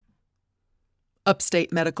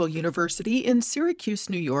Upstate Medical University in Syracuse,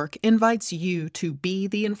 New York invites you to be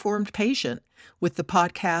the informed patient with the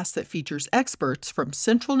podcast that features experts from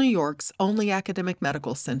Central New York's only academic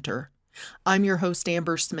medical center. I'm your host,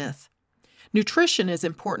 Amber Smith. Nutrition is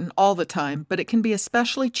important all the time, but it can be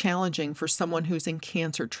especially challenging for someone who's in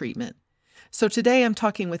cancer treatment. So today I'm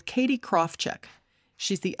talking with Katie Krofcheck.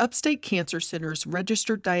 She's the Upstate Cancer Center's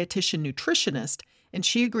registered dietitian nutritionist, and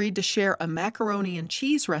she agreed to share a macaroni and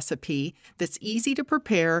cheese recipe that's easy to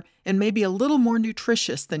prepare and maybe a little more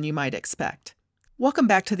nutritious than you might expect. Welcome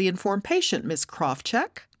back to The Informed Patient, Ms.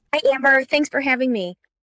 Krofcheck. Hi, Amber. Thanks for having me.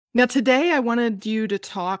 Now, today I wanted you to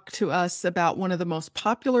talk to us about one of the most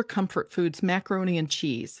popular comfort foods, macaroni and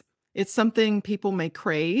cheese. It's something people may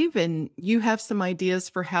crave, and you have some ideas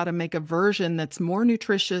for how to make a version that's more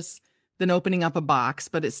nutritious than opening up a box,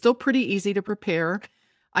 but it's still pretty easy to prepare.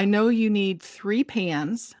 I know you need 3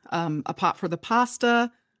 pans, a pot for the pasta,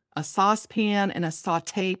 a saucepan, and a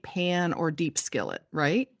saute pan or deep skillet,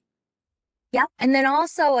 right? Yep. And then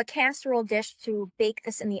also a casserole dish to bake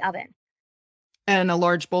this in the oven. And a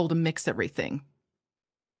large bowl to mix everything.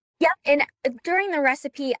 Yep. And during the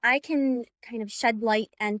recipe, I can kind of shed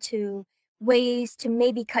light into ways to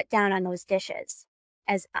maybe cut down on those dishes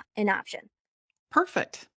as an option.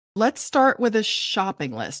 Perfect. Let's start with a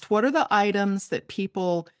shopping list. What are the items that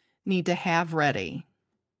people need to have ready?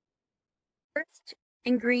 First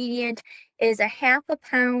ingredient is a half a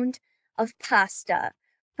pound of pasta.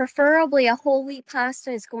 Preferably a whole wheat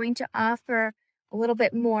pasta is going to offer a little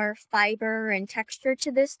bit more fiber and texture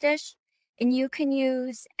to this dish. And you can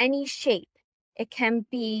use any shape. It can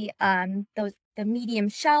be the medium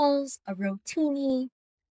shells, a rotini,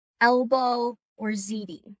 elbow, or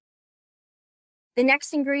ziti. The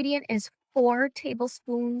next ingredient is 4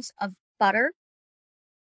 tablespoons of butter,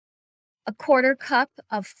 a quarter cup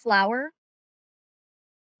of flour,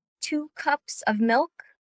 2 cups of milk.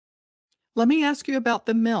 Let me ask you about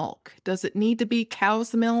the milk. Does it need to be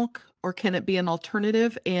cow's milk or can it be an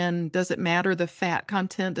alternative? And does it matter the fat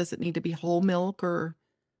content? Does it need to be whole milk or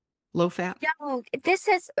low fat? No, this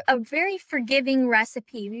is a very forgiving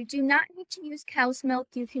recipe. You do not need to use cow's milk.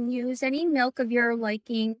 You can use any milk of your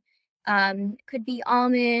liking. Could be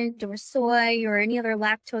almond or soy or any other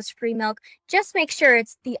lactose-free milk. Just make sure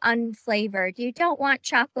it's the unflavored. You don't want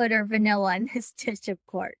chocolate or vanilla in this dish, of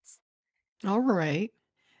course. All right.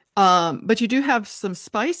 But you do have some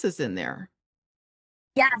spices in there.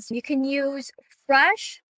 Yes, you can use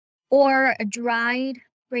fresh or a dried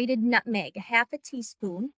grated nutmeg, half a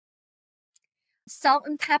teaspoon. Salt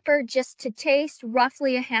and pepper just to taste,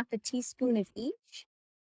 roughly a half a teaspoon of each.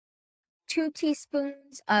 2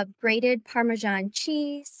 teaspoons of grated Parmesan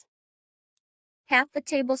cheese. Half a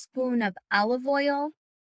tablespoon of olive oil.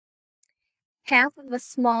 Half of a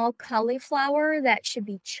small cauliflower that should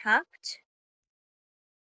be chopped.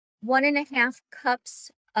 1.5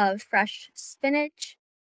 cups of fresh spinach.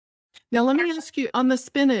 Now let me ask you on the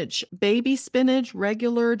spinach, baby spinach,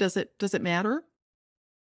 regular, does it matter?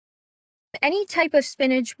 Any type of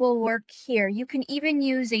spinach will work here. You can even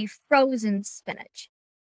use a frozen spinach.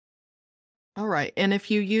 All right. And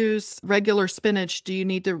if you use regular spinach, do you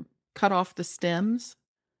need to cut off the stems?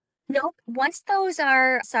 Nope. Once those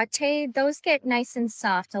are sauteed, those get nice and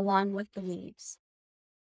soft along with the leaves.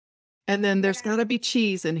 And then there's got to be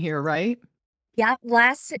cheese in here, right? Yep.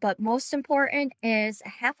 Last but most important is a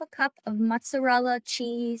half a cup of mozzarella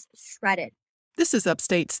cheese shredded. This is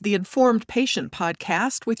Upstate's The Informed Patient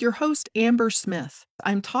podcast with your host, Amber Smith.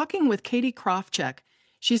 I'm talking with Katie Krofcheck.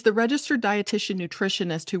 She's the registered dietitian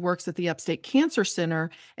nutritionist who works at the Upstate Cancer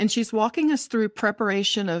Center, and she's walking us through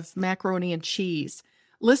preparation of macaroni and cheese.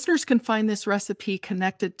 Listeners can find this recipe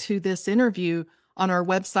connected to this interview on our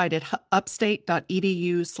website at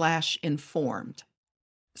upstate.edu/informed.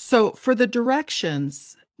 So for the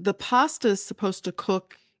directions, the pasta is supposed to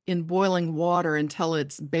cook in boiling water until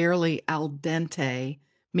it's barely al dente,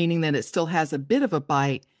 meaning that it still has a bit of a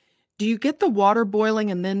bite. Do you get the water boiling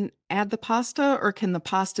and then add the pasta, or can the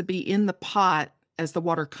pasta be in the pot as the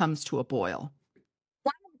water comes to a boil?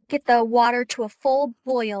 Get the water to a full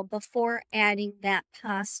boil before adding that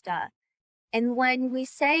pasta. And when we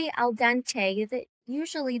say al dente,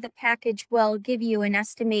 usually the package will give you an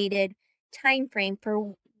estimated time frame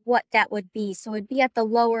for what that would be. So it'd be at the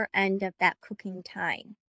lower end of that cooking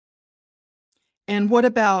time. And what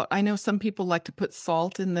about, I know some people like to put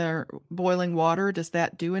salt in their boiling water. Does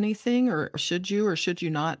that do anything, or should you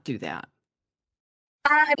not do that?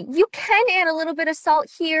 You can add a little bit of salt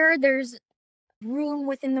here. There's room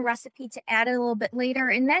within the recipe to add it a little bit later,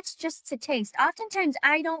 and that's just to taste. Oftentimes,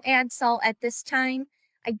 I don't add salt at this time.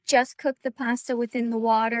 I just cook the pasta within the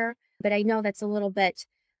water, but I know that's a little bit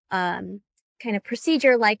kind kind of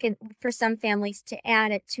procedure for some families to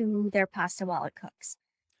add it to their pasta while it cooks.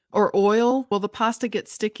 Or oil? Will the pasta get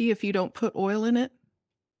sticky if you don't put oil in it?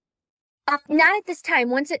 Not at this time.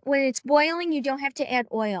 When it's boiling, you don't have to add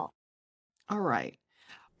oil. All right.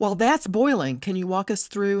 While that's boiling, can you walk us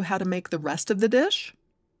through how to make the rest of the dish?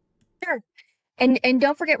 Sure. And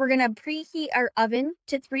don't forget, we're gonna preheat our oven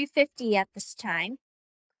to 350 at this time.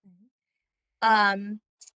 And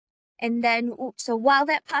then so while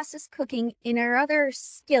that pasta's cooking in our other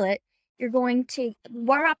skillet, you're going to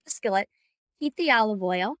warm up the skillet, heat the olive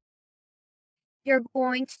oil. You're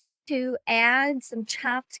going to add some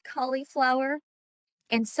chopped cauliflower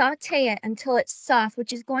and saute it until it's soft,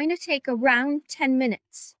 which is going to take around 10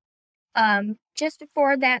 minutes. Just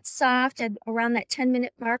before that's soft, and around that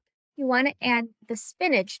 10-minute mark, you want to add the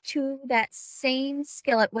spinach to that same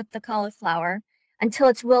skillet with the cauliflower until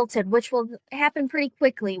it's wilted, which will happen pretty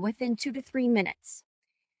quickly within 2 to 3 minutes.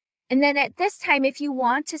 And then at this time, if you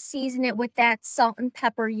want to season it with that salt and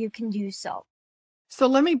pepper, you can do so. So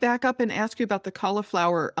let me back up and ask you about the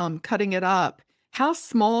cauliflower, cutting it up. How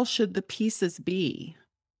small should the pieces be?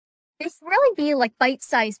 They should really be like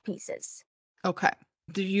bite-sized pieces. Okay.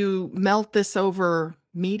 Do you melt this over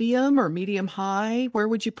medium or medium high? Where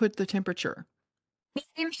would you put the temperature?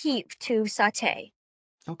 Medium heat to saute.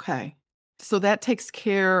 Okay. So that takes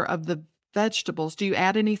care of the vegetables. Do you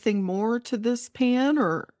add anything more to this pan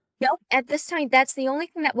or? Nope, at this time, that's the only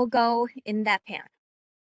thing that will go in that pan.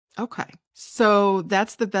 Okay. So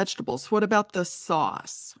that's the vegetables. What about the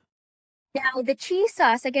sauce? Now, the cheese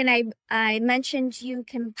sauce, again, I mentioned you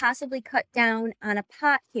can possibly cut down on a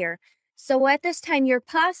pot here. So at this time, your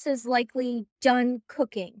pasta is likely done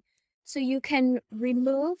cooking. So you can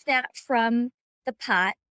remove that from the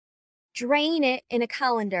pot, drain it in a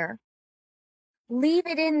colander, leave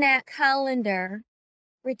it in that colander,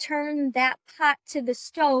 return that pot to the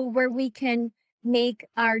stove where we can make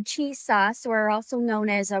our cheese sauce, or also known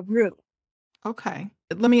as a roux. Okay.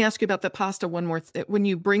 Let me ask you about the pasta one more. When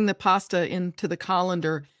you bring the pasta into the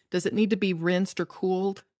colander, does it need to be rinsed or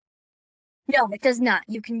cooled? No, it does not.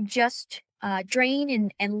 You can just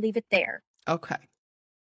drain and leave it there. Okay.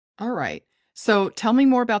 All right. So tell me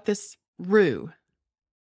more about this roux.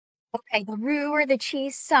 Okay, the roux or the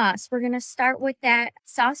cheese sauce. We're going to start with that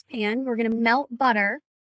saucepan. We're going to melt butter.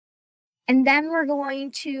 And then we're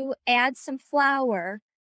going to add some flour.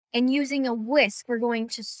 And using a whisk, we're going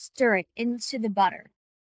to stir it into the butter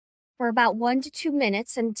for about 1 to 2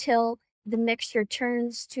 minutes until the mixture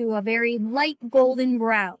turns to a very light golden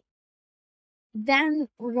brown. Then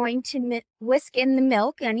we're going to whisk in the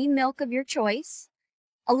milk, any milk of your choice,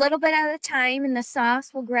 a little bit at a time, and the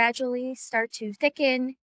sauce will gradually start to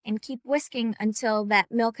thicken, and keep whisking until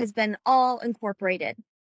that milk has been all incorporated.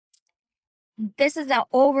 This is now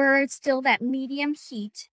over, it's still that medium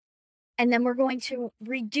heat, and then we're going to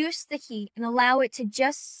reduce the heat and allow it to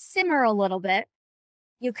just simmer a little bit.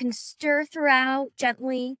 You can stir throughout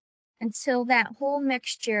gently until that whole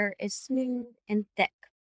mixture is smooth and thick.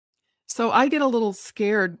 So I get a little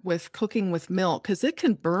scared with cooking with milk because it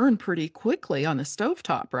can burn pretty quickly on a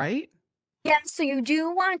stovetop, right? Yeah, so you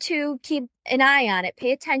do want to keep an eye on it,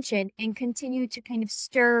 pay attention, and continue to kind of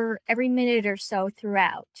stir every minute or so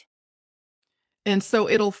throughout. And so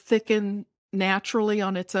it'll thicken naturally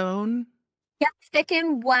on its own? Yep,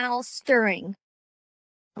 thicken while stirring.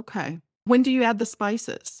 Okay. When do you add the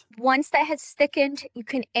spices? Once that has thickened, you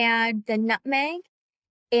can add the nutmeg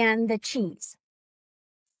and the cheese.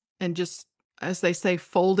 And just, as they say,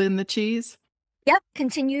 fold in the cheese? Yep,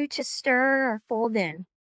 continue to stir or fold in.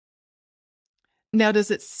 Now,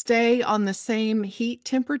 does it stay on the same heat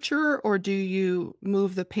temperature or do you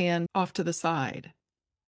move the pan off to the side?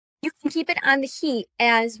 You can keep it on the heat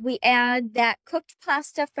as we add that cooked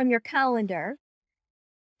pasta from your colander.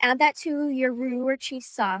 Add that to your roux or cheese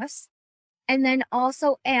sauce. And then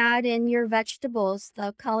also add in your vegetables,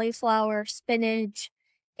 the cauliflower, spinach,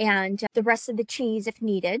 and the rest of the cheese if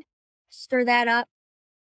needed. Stir that up.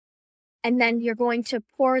 And then you're going to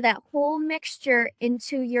pour that whole mixture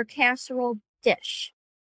into your casserole dish.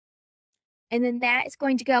 And then that is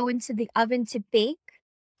going to go into the oven to bake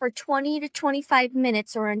for 20 to 25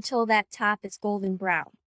 minutes or until that top is golden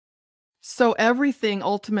brown. So everything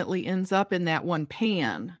ultimately ends up in that one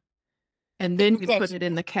pan, and then you put it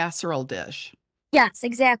in the casserole dish. Yes,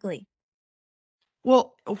 exactly.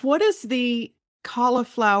 Well, what does the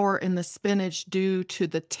cauliflower and the spinach do to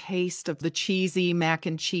the taste of the cheesy mac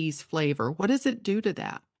and cheese flavor? What does it do to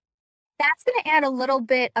that? That's going to add a little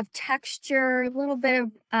bit of texture, a little bit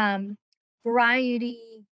of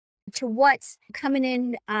variety to what's coming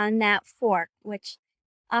in on that fork, which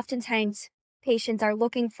oftentimes patients are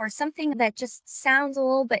looking for something that just sounds a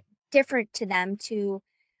little bit different to them to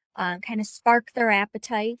kind of spark their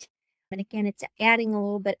appetite. And again, it's adding a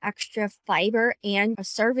little bit extra fiber and a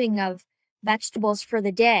serving of vegetables for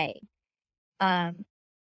the day.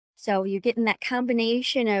 So you're getting that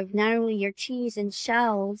combination of not only your cheese and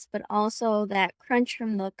shells, but also that crunch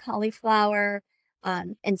from the cauliflower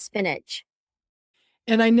and spinach.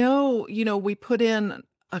 And I know, we put in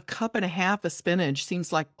a cup and a half of spinach,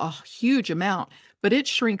 seems like a huge amount, but it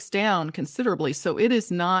shrinks down considerably. So it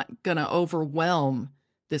is not going to overwhelm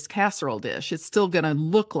this casserole dish. It's still going to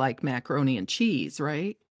look like macaroni and cheese,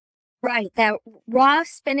 right? Right, that raw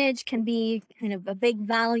spinach can be kind of a big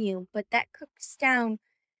volume, but that cooks down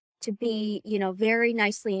to be, very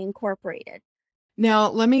nicely incorporated. Now,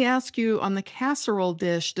 let me ask you on the casserole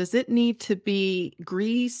dish, does it need to be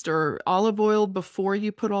greased or olive oiled before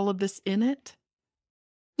you put all of this in it?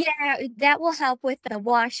 Yeah, that will help with the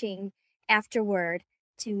washing afterward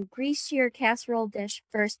to grease your casserole dish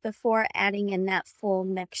first before adding in that full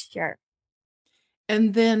mixture.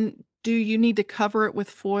 And then do you need to cover it with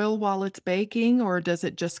foil while it's baking, or does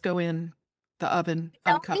it just go in the oven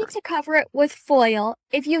Don't need uncovered? to cover it with foil.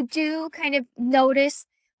 If you do kind of notice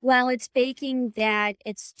while it's baking that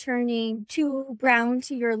it's turning too brown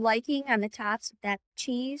to your liking on the tops of that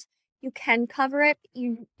cheese, you can cover it.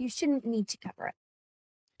 You shouldn't need to cover it.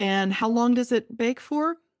 And how long does it bake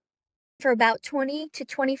for? For about 20 to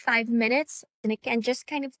 25 minutes. And again, just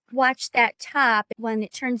kind of watch that top. When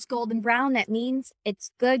it turns golden brown, that means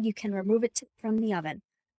it's good. You can remove it from the oven.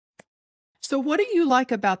 So, what do you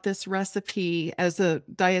like about this recipe as a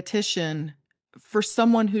dietitian for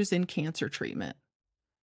someone who's in cancer treatment?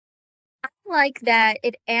 Like that,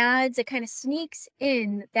 it kind of sneaks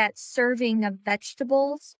in that serving of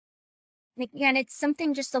vegetables. And again, it's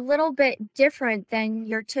something just a little bit different than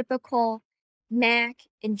your typical mac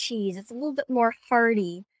and cheese. It's a little bit more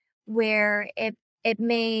hearty, where it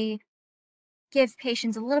may give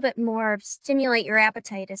patients a little bit more stimulate your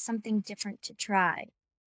appetite as something different to try.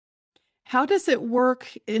 How does it work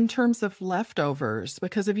in terms of leftovers?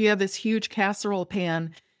 Because if you have this huge casserole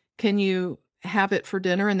pan, can you have it for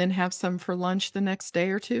dinner and then have some for lunch the next day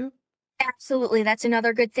or two? Absolutely, that's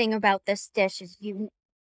another good thing about this dish is you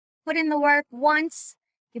put in the work once,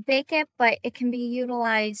 you bake it, but it can be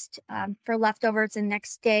utilized for leftovers the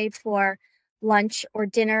next day for lunch or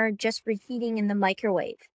dinner, just reheating in the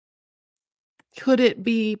microwave. Could it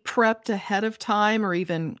be prepped ahead of time or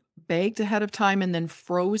even baked ahead of time and then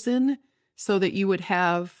frozen so that you would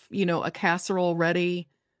have, a casserole ready,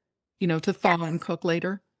 to thaw and Yes. cook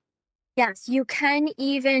later? Yes, you can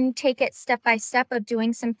even take it step by step of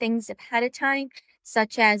doing some things ahead of time,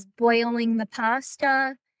 such as boiling the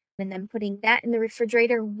pasta and then putting that in the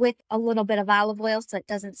refrigerator with a little bit of olive oil so it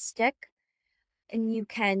doesn't stick. And you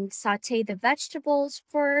can saute the vegetables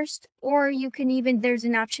first, or you can even, there's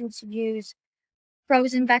an option to use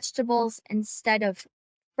frozen vegetables instead of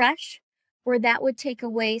fresh, where that would take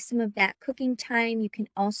away some of that cooking time. You can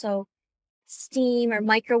also steam or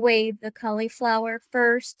microwave the cauliflower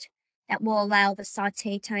first. That will allow the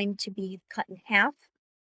saute time to be cut in half.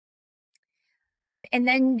 And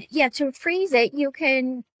then, yeah, to freeze it, you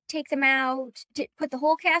can take them out, put the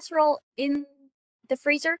whole casserole in the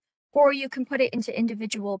freezer, or you can put it into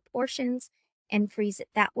individual portions and freeze it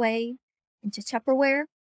that way into Tupperware.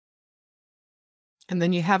 And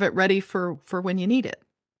then you have it ready for when you need it.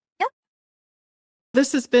 Yep.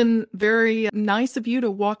 This has been very nice of you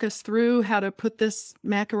to walk us through how to put this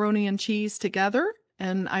macaroni and cheese together,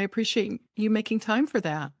 and I appreciate you making time for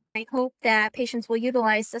that. I hope that patients will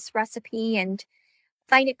utilize this recipe and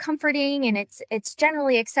find it comforting, and it's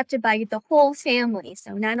generally accepted by the whole family.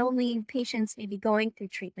 So not only patients maybe going through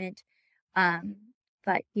treatment, um,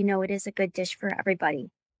 but it is a good dish for everybody.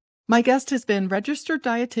 My guest has been registered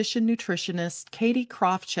dietitian nutritionist Katie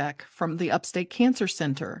Krofcheck from the Upstate Cancer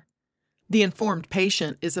Center. The Informed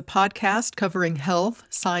Patient is a podcast covering health,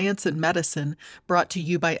 science, and medicine brought to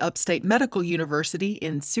you by Upstate Medical University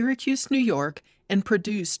in Syracuse, New York, and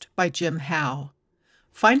produced by Jim Howe.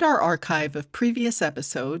 Find our archive of previous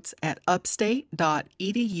episodes at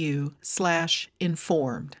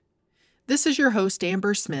upstate.edu/informed. This is your host,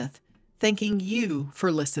 Amber Smith, thanking you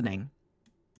for listening.